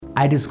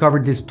I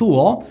discovered this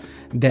tool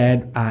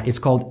that is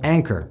called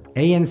Anchor,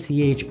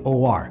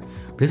 Anchor.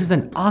 This is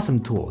an awesome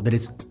tool that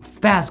is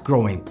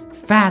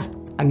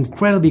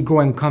incredibly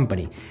growing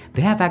company.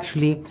 They have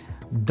actually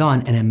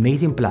done an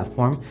amazing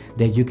platform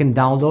that you can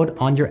download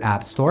on your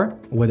app store,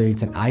 whether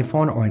it's an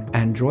iPhone or an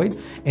Android,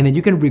 and then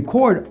you can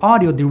record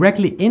audio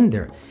directly in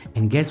there.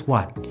 And guess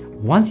what?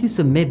 Once you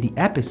submit the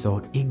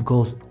episode, it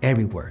goes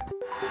everywhere.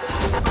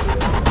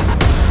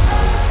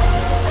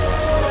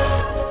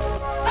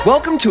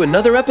 Welcome to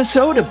another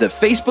episode of the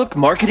Facebook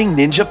Marketing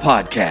Ninja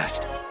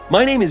Podcast.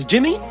 My name is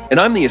Jimmy, and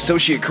I'm the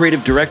Associate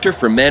Creative Director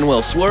for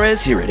Manuel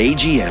Suarez here at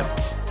AGM.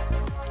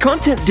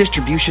 Content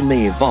distribution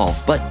may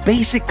evolve, but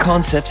basic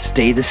concepts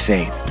stay the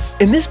same.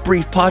 In this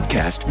brief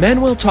podcast,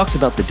 Manuel talks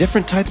about the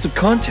different types of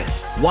content,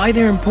 why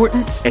they're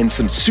important, and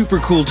some super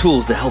cool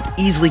tools that help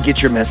easily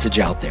get your message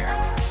out there.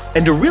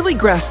 And to really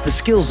grasp the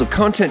skills of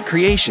content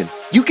creation,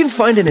 you can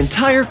find an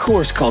entire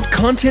course called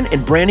Content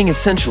and Branding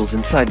Essentials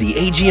inside the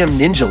AGM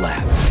Ninja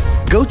Lab.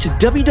 Go to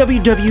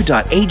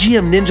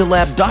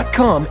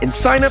www.agmninjalab.com and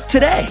sign up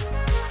today.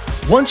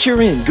 Once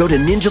you're in, go to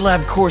Ninja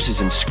Lab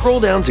Courses and scroll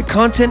down to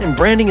Content and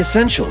Branding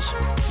Essentials.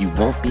 You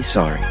won't be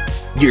sorry.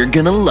 You're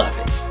gonna love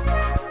it.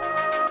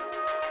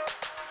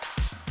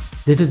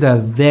 This is a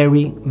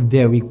very,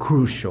 very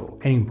crucial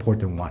and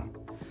important one.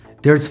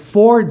 There's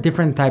 4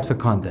 different types of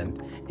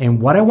content. And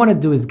what I want to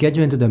do is get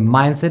you into the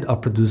mindset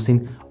of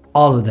producing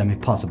all of them if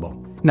possible.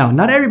 Now,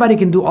 not everybody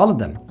can do all of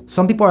them.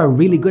 Some people are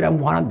really good at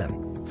one of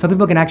them. Some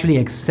people can actually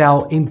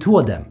excel in 2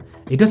 of them.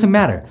 It doesn't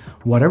matter.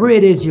 Whatever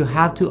it is, you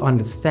have to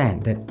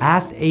understand that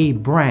as a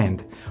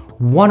brand,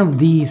 one of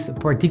these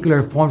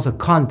particular forms of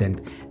content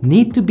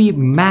need to be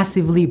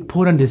massively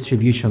put on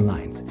distribution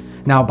lines.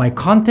 Now, by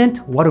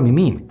content, what do we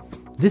mean?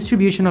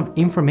 Distribution of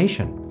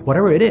information,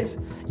 whatever it is.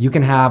 You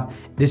can have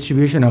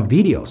distribution of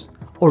videos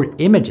or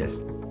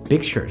images,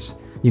 pictures.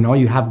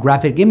 You have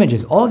graphic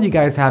images. All of you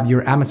guys have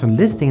your Amazon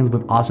listings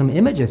with awesome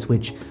images,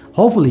 which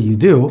hopefully you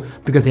do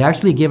because they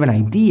actually give an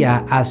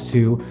idea as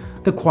to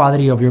the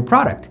quality of your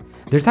product.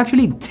 There's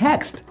actually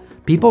text.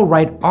 People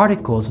write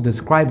articles to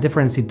describe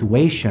different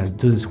situations,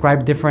 to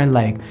describe different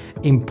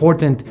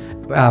important,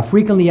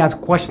 frequently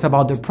asked questions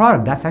about their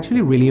product. That's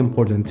actually really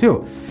important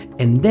too.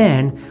 And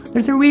then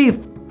there's a really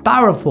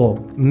powerful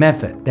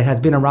method that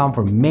has been around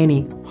for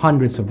many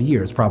hundreds of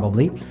years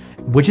probably,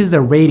 which is the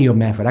radio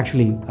method.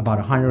 Actually, about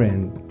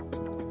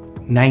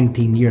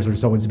 119 years or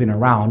so it's been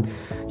around,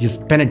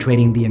 just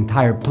penetrating the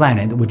entire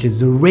planet, which is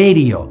the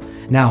radio.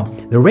 Now,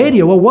 the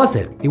radio, what was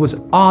it? It was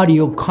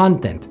audio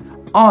content.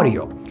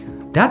 Audio.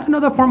 That's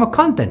another form of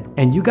content.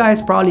 And you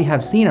guys probably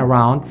have seen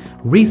around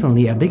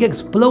recently a big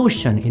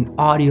explosion in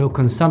audio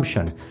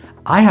consumption.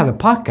 I have a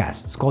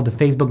podcast. It's called the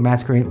Facebook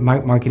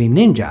Marketing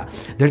Ninja.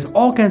 There's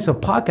all kinds of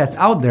podcasts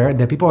out there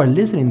that people are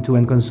listening to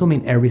and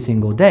consuming every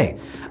single day.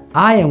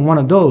 I am one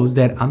of those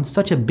that I'm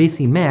such a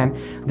busy man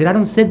that I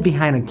don't sit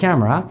behind a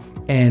camera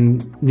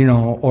and,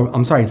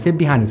 sit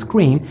behind a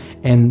screen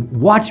and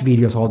watch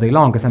videos all day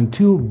long because I'm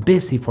too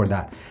busy for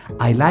that.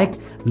 I like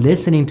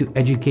listening to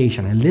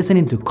education and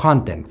listening to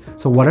content.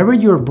 So whatever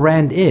your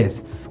brand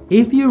is,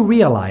 if you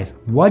realize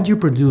what you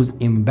produce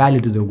in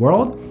value to the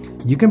world,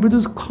 you can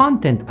produce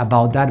content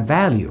about that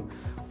value.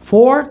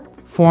 4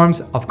 forms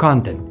of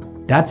content.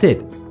 That's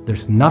it.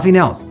 There's nothing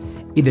else.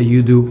 Either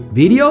you do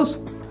videos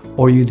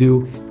or you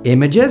do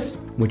images,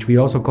 which we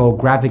also call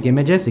graphic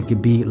images. It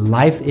could be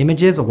live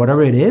images or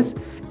whatever it is,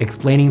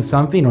 explaining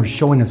something or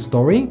showing a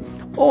story.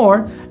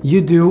 Or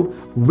you do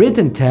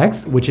written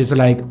text, which is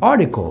like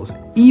articles,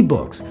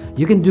 ebooks.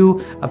 You can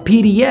do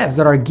PDFs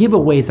that are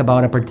giveaways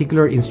about a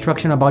particular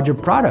instruction about your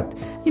product.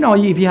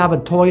 If you have a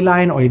toy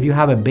line or if you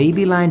have a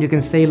baby line, you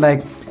can say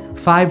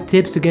 5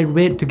 tips to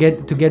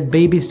get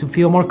babies to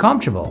feel more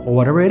comfortable or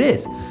whatever it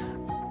is.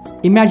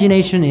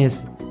 Imagination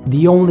is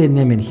the only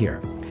limit here.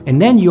 And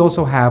then you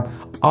also have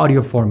audio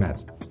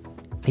formats.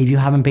 If you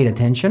haven't paid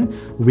attention,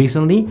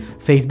 recently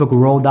Facebook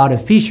rolled out a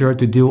feature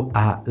to do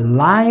a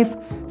live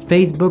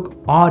Facebook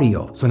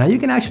audio. So now you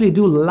can actually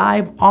do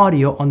live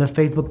audio on the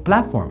Facebook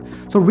platform.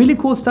 So really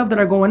cool stuff that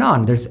are going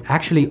on. There's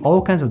actually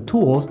all kinds of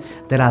tools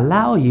that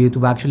allow you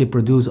to actually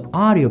produce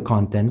audio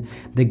content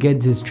that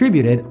gets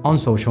distributed on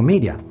social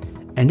media.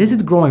 And this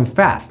is growing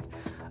fast.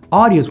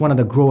 Audio is one of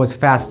the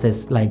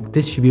fastest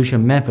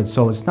distribution methods.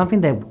 So it's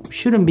something that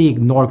shouldn't be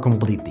ignored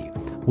completely.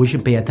 We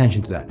should pay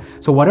attention to that.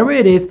 So whatever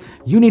it is,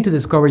 you need to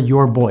discover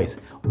your voice.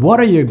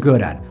 What are you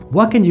good at?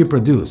 What can you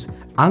produce?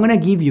 I'm gonna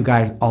give you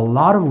guys a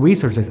lot of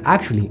resources.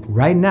 Actually,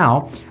 right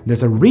now,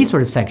 there's a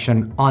resource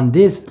section on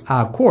this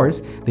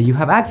course that you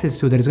have access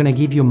to that is gonna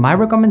give you my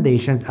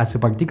recommendations as to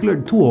particular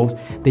tools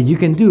that you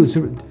can use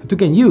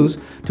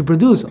to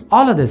produce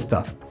all of this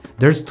stuff.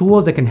 There's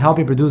tools that can help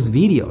you produce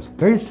videos,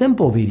 very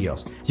simple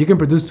videos. You can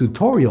produce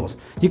tutorials.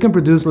 You can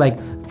produce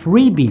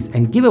freebies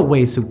and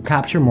giveaways to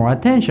capture more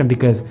attention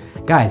because,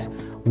 guys,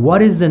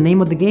 what is the name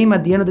of the game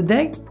at the end of the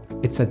day?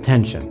 It's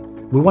attention.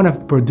 We want to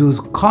produce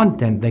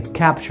content that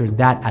captures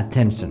that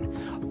attention.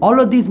 All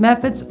of these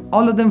methods,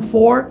 all of them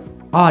for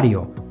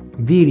audio,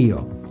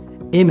 video,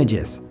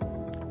 images,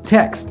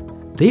 text,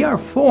 They are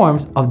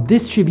forms of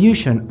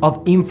distribution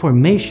of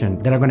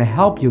information that are going to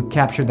help you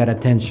capture that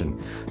attention.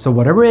 So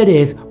whatever it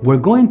is, we're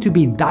going to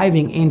be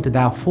diving into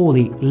that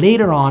fully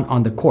later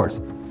on the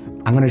course.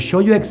 I'm going to show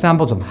you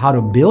examples of how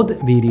to build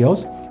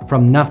videos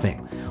from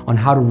nothing, on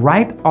how to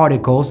write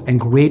articles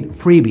and create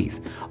freebies,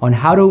 on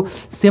how to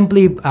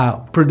simply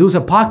produce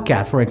a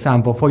podcast, for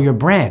example, for your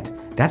brand.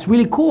 That's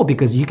really cool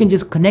because you can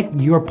just connect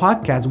your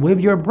podcast with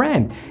your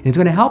brand. It's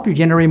going to help you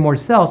generate more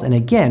sales and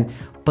again,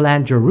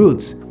 plant your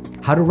roots.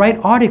 How to write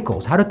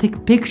articles, how to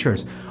take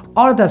pictures,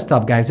 all of that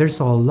stuff, guys.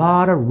 There's a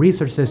lot of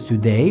resources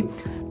today.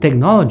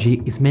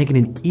 Technology is making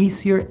it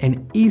easier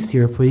and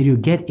easier for you to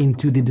get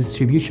into the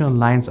distribution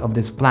lines of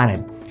this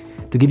planet.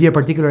 To give you a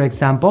particular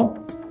example,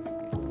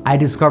 I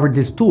discovered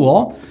this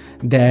tool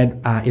that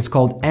is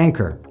called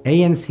Anchor,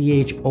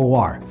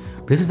 Anchor.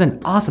 This is an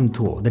awesome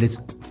tool that is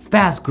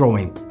fast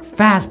growing,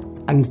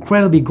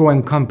 incredibly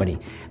growing company.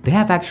 They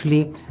have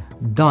actually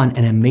done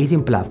an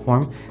amazing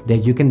platform that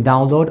you can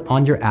download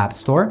on your app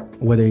store,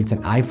 whether it's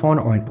an iPhone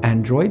or an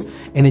Android,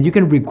 and then you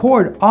can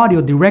record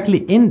audio directly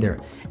in there.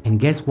 And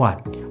guess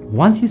what?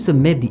 Once you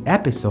submit the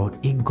episode,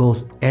 it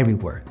goes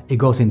everywhere. It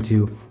goes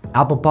into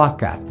Apple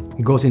Podcasts,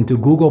 it goes into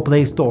Google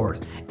Play stores,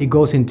 it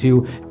goes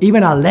into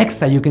even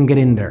Alexa, you can get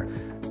in there.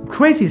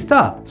 Crazy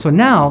stuff. So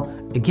now,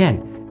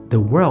 again, the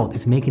world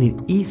is making it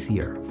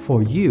easier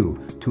for you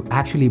to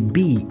actually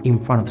be in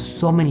front of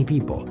so many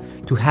people,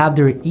 to have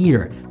their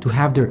ear, to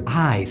have their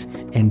eyes,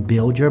 and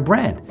build your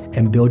brand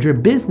and build your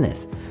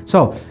business.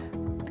 So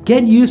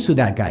get used to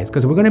that, guys,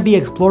 because we're going to be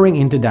exploring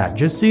into that.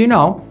 Just so you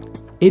know,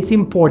 it's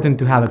important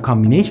to have a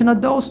combination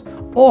of those,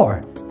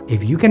 or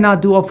if you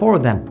cannot do all four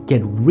of them,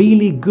 get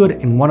really good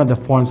in one of the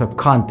forms of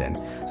content.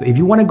 So if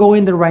you want to go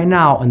in there right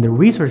now in the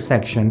resource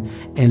section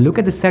and look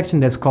at the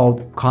section that's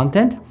called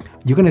content,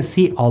 you're going to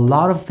see a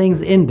lot of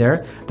things in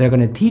there that are going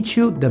to teach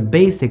you the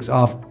basics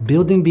of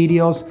building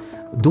videos,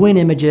 doing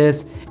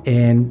images,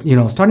 and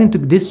starting to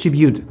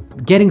distribute,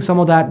 getting some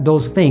of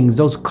those things,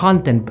 those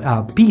content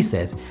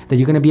pieces that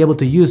you're going to be able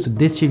to use to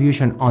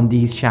distribution on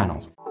these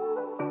channels.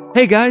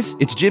 Hey guys,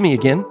 it's Jimmy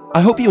again.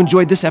 I hope you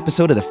enjoyed this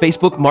episode of the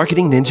Facebook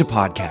Marketing Ninja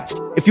Podcast.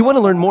 If you want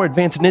to learn more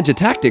advanced ninja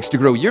tactics to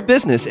grow your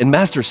business and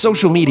master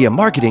social media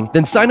marketing,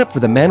 then sign up for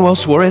the Manuel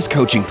Suarez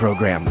Coaching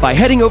Program by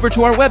heading over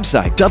to our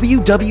website,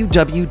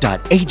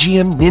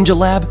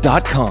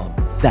 www.agmninjalab.com.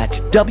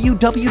 That's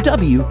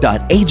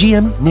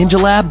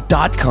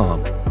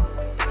www.agmninjalab.com.